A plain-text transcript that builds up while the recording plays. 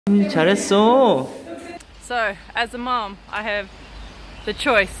잘했어. So, as a mom, I have the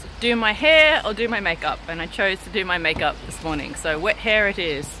choice, do my hair or do my makeup, and I chose to do my makeup this morning. So wet hair it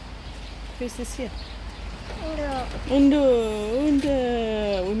is. Who's this here? Undo.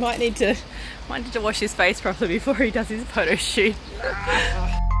 We might need to wash his face properly before he does his photo shoot.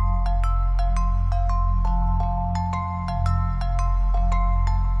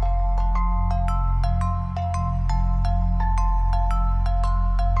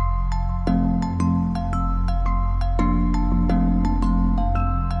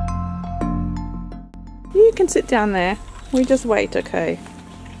 You can sit down there. We just wait, okay?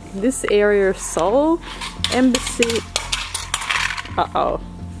 This area of Seoul, Embassy.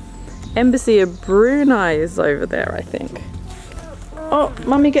 Embassy of Brunei is over there, I think. Oh,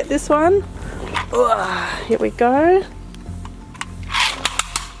 Mummy, get this one. Here we go.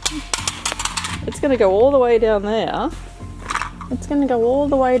 It's gonna go all the way down there. It's gonna go all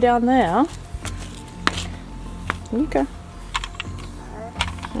the way down there. Here you go.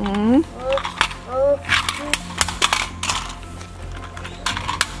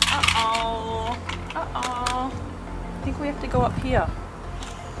 I think we have to go up here.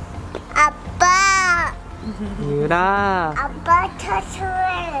 아빠. 유라. 아빠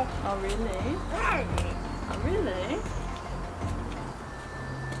터트려. Oh really? Oh really?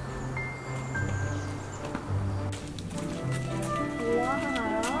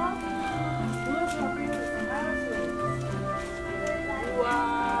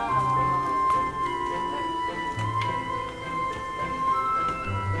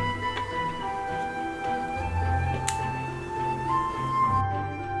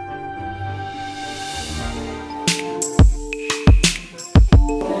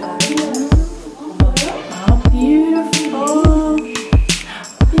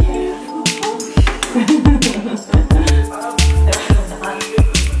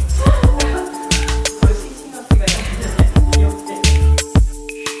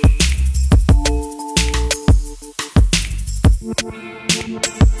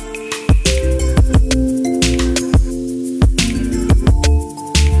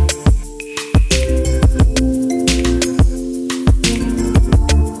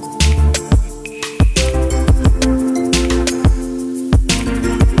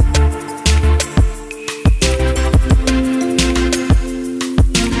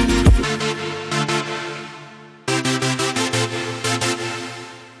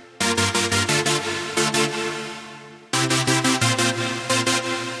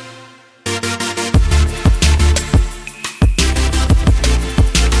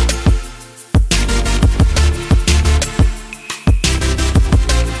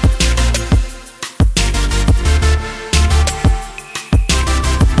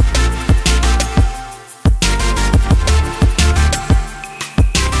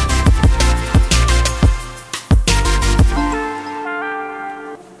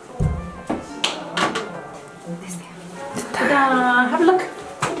 Have a look.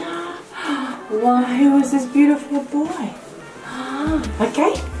 Wow, who is this beautiful boy?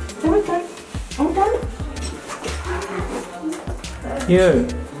 Okay, there we go. All done.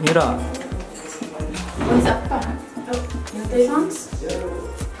 유라. What's up? These ones?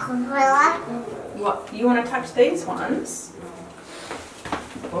 What? You want to touch these ones?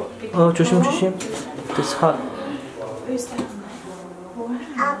 조심. This hot. Who's that on there? Wow.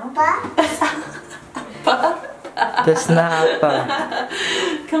 아빠. That's not 아빠.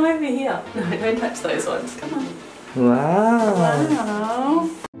 Come over here. No, don't touch those ones. Come on. Wow. Wow.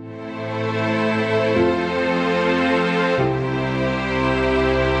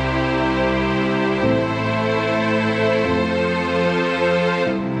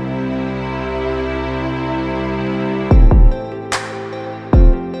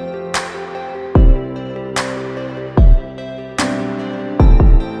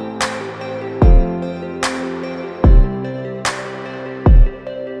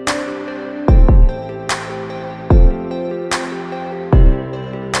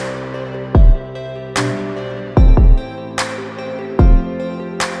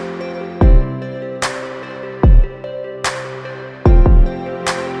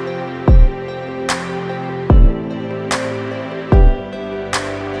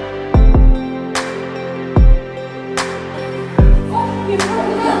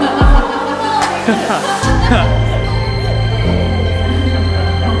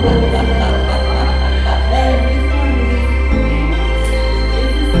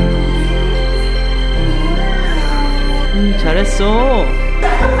 잘했어.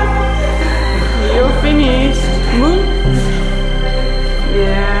 You're finished.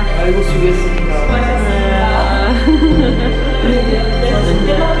 Yeah. 알고 쓰겠습니다.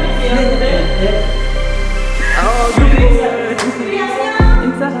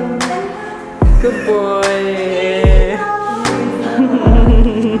 boy.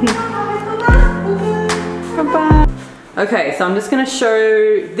 Bye-bye. Okay, so I'm just going to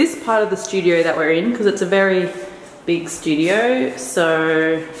show this part of the studio that we're in because it's a very big studio.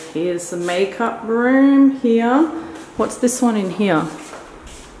 So here's the makeup room here. What's this one in here?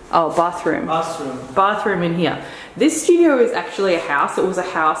 Oh, bathroom. Bathroom in here. This studio is actually a house. It was a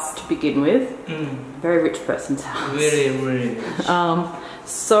house to begin with. Very rich person's house. Very rich.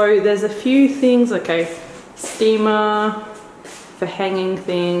 So there's a few things, okay, steamer for hanging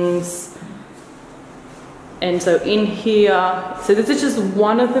things. And so in here, so this is just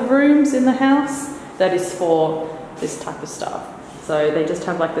one of the rooms in the house that is for this type of stuff. So they just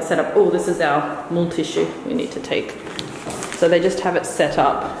have like the setup. Oh, this is our mull tissue we need to take. So they just have it set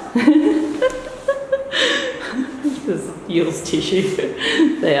up. This is Yule's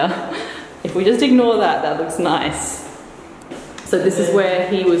tissue there. If we just ignore that, that looks nice. So this is where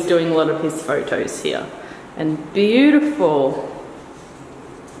he was doing a lot of his photos here. And beautiful.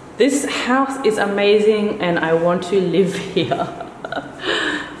 This house is amazing and I want to live here.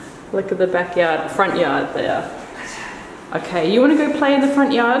 Look at the backyard, front yard there. Okay, you want to go play in the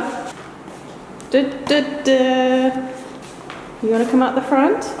front yard? You want to come out the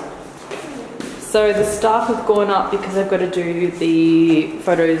front? So the staff have gone up because I've got to do the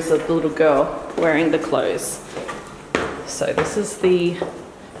photos of the little girl wearing the clothes. So this is the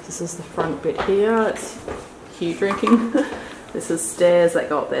front bit here. It's Hugh drinking. This is stairs that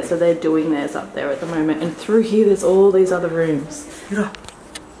go up there. So they're doing theirs up there at the moment. And through here there's all these other rooms.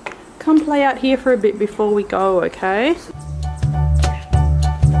 Come play out here for a bit before we go, okay?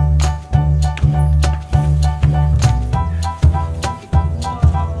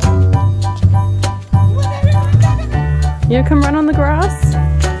 You come run on the grass?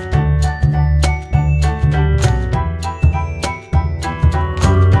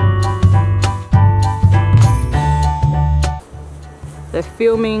 They're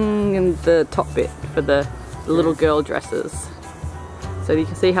filming in the top bit for the little girl dresses. So you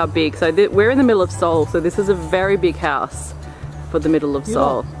can see how big. So we're in the middle of Seoul, so this is a very big house for the middle of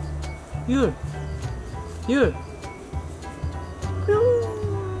Seoul. You.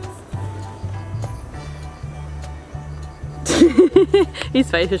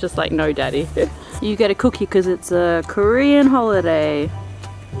 His face is just like, no daddy. You get a cookie because it's a Korean holiday.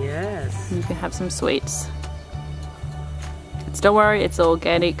 Yes. You can have some sweets. Don't worry, it's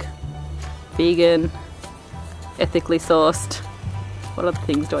organic, vegan, ethically sourced. What other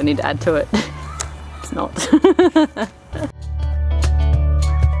things do I need to add to it? It's not.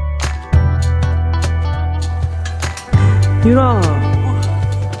 Yura.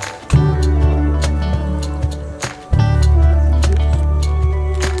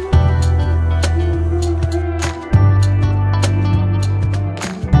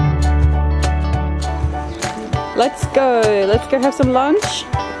 Let's go have some lunch.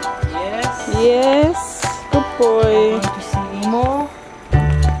 Yes. Yes, good boy. Want to see more?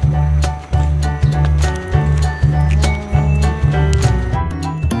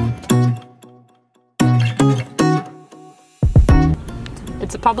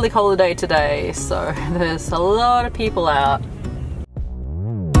 It's a public holiday today, so there's a lot of people out.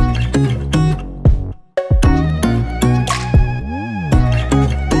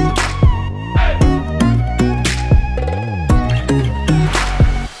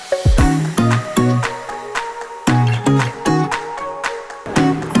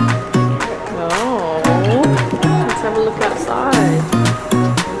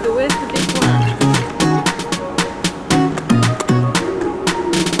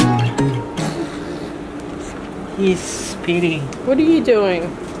 He's spitting. What are you doing?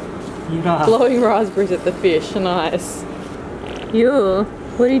 Yura. Blowing raspberries at the fish. Nice. You,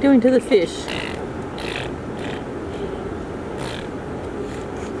 what are you doing to the fish?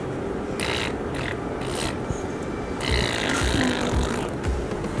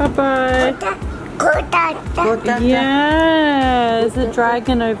 Bye-bye. Yeah, there's a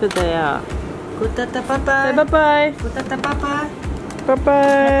dragon over there. Kutata papa. Say bye-bye. Kutata papa.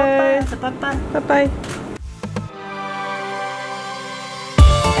 Bye-bye. Papa. Bye-bye.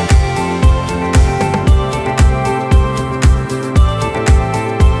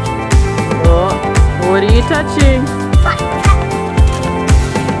 What are you touching?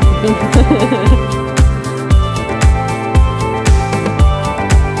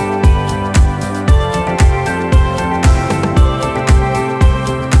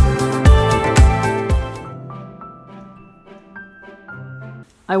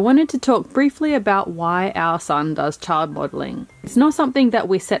 I wanted to talk briefly about why our son does child modelling. It's not something that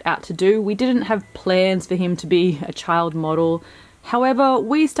we set out to do. We didn't have plans for him to be a child model. However,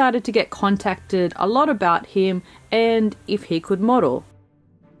 we started to get contacted a lot about him and if he could model.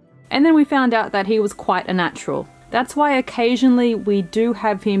 And then we found out that he was quite a natural. That's why occasionally we do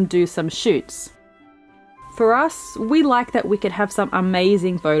have him do some shoots. For us, we like that we could have some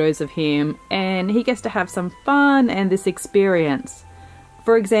amazing photos of him and he gets to have some fun and this experience.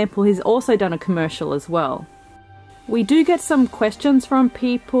 For example, he's also done a commercial as well. We do get some questions from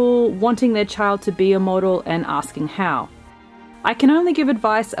people wanting their child to be a model and asking how. I can only give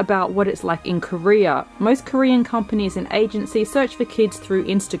advice about what it's like in Korea. Most Korean companies and agencies search for kids through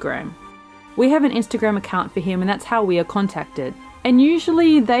Instagram. We have an Instagram account for him and that's how we are contacted. And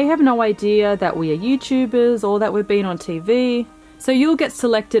usually they have no idea that we are YouTubers or that we've been on TV. So you'll get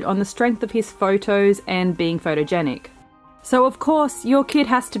selected on the strength of his photos and being photogenic. So of course, your kid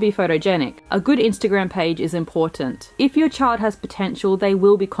has to be photogenic. A good Instagram page is important. If your child has potential, they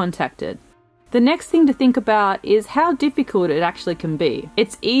will be contacted. The next thing to think about is how difficult it actually can be.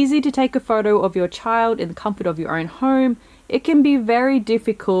 It's easy to take a photo of your child in the comfort of your own home. It can be very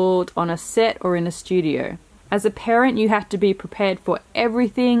difficult on a set or in a studio. As a parent, you have to be prepared for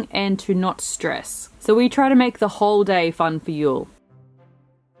everything and to not stress. So we try to make the whole day fun for you.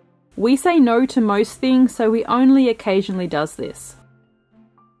 We say no to most things, so we only occasionally does this.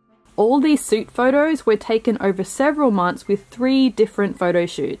 All these suit photos were taken over several months with 3 different photo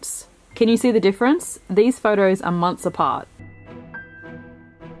shoots. Can you see the difference? These photos are months apart.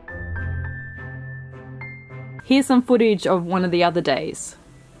 Here's some footage of one of the other days.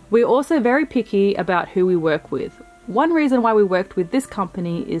 We're also very picky about who we work with. One reason why we worked with this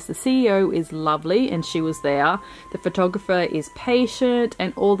company is the CEO is lovely and she was there, the photographer is patient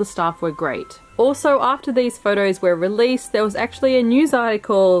and all the staff were great. Also, after these photos were released, there was actually a news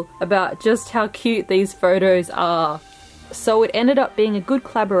article about just how cute these photos are. So it ended up being a good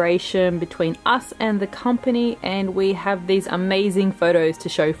collaboration between us and the company and we have these amazing photos to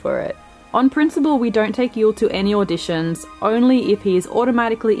show for it. On principle, we don't take Yul to any auditions, only if he is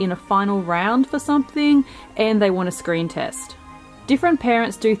automatically in a final round for something and they want a screen test. Different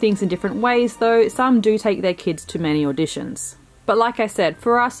parents do things in different ways though, some do take their kids to many auditions. But like I said,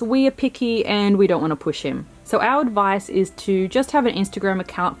 for us, we are picky and we don't want to push him. So our advice is to just have an Instagram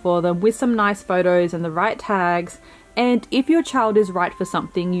account for them with some nice photos and the right tags, and if your child is right for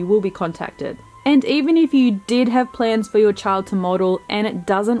something, you will be contacted. And even if you did have plans for your child to model and it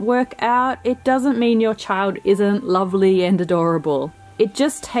doesn't work out, it doesn't mean your child isn't lovely and adorable. It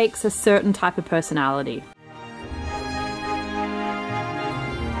just takes a certain type of personality.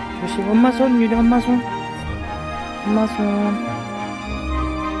 조심, 엄마 손, 유리 엄마 손. 엄마 손.